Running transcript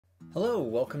Hello,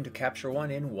 welcome to Capture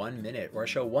One in 1 minute, where I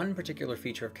show one particular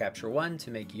feature of Capture One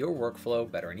to make your workflow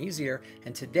better and easier.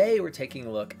 And today we're taking a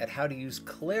look at how to use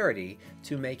clarity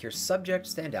to make your subject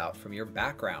stand out from your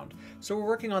background. So we're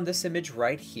working on this image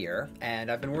right here,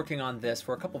 and I've been working on this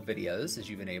for a couple videos, as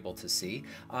you've been able to see.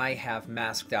 I have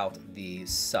masked out the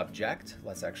subject.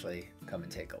 Let's actually come and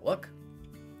take a look.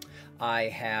 I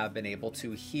have been able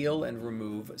to heal and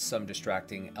remove some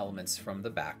distracting elements from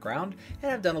the background,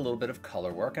 and I've done a little bit of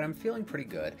color work, and I'm feeling pretty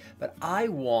good, but I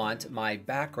want my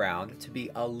background to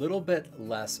be a little bit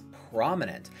less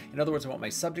prominent. In other words, I want my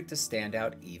subject to stand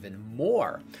out even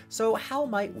more. So how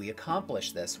might we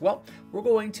accomplish this? Well, we're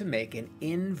going to make an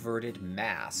inverted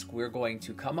mask. We're going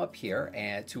to come up here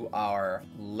and to our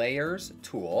Layers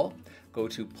tool, go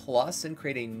to Plus and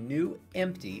create a new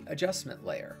empty adjustment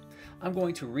layer. I'm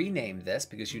going to rename this,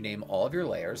 because you name all of your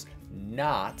layers,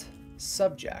 Not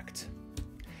Subject.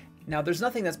 Now there's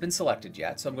nothing that's been selected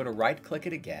yet, so I'm going to right click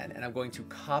it again and I'm going to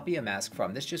copy a mask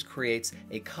from. This just creates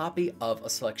a copy of a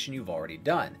selection you've already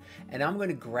done. And I'm going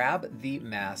to grab the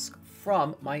mask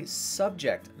from my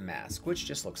subject mask, which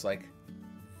just looks like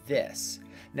this.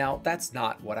 Now that's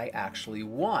not what I actually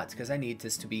want, because I need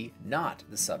this to be not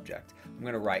the subject. I'm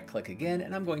going to right click again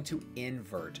and I'm going to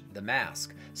invert the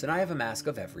mask. So now I have a mask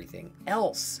of everything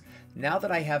else. Now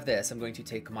that I have this, I'm going to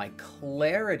take my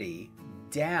clarity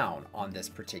down on this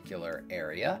particular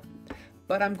area,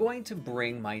 but I'm going to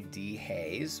bring my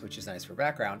dehaze, which is nice for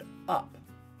background, up.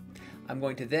 I'm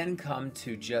going to then come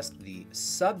to just the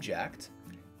subject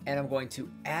and I'm going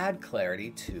to add clarity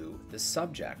to the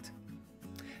subject.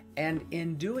 And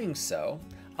in doing so,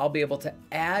 I'll be able to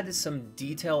add some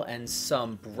detail and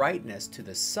some brightness to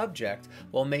the subject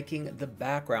while making the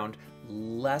background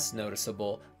less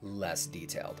noticeable, less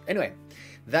detailed. Anyway,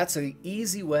 that's an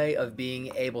easy way of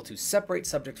being able to separate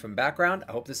subject from background.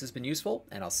 I hope this has been useful,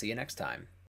 and I'll see you next time.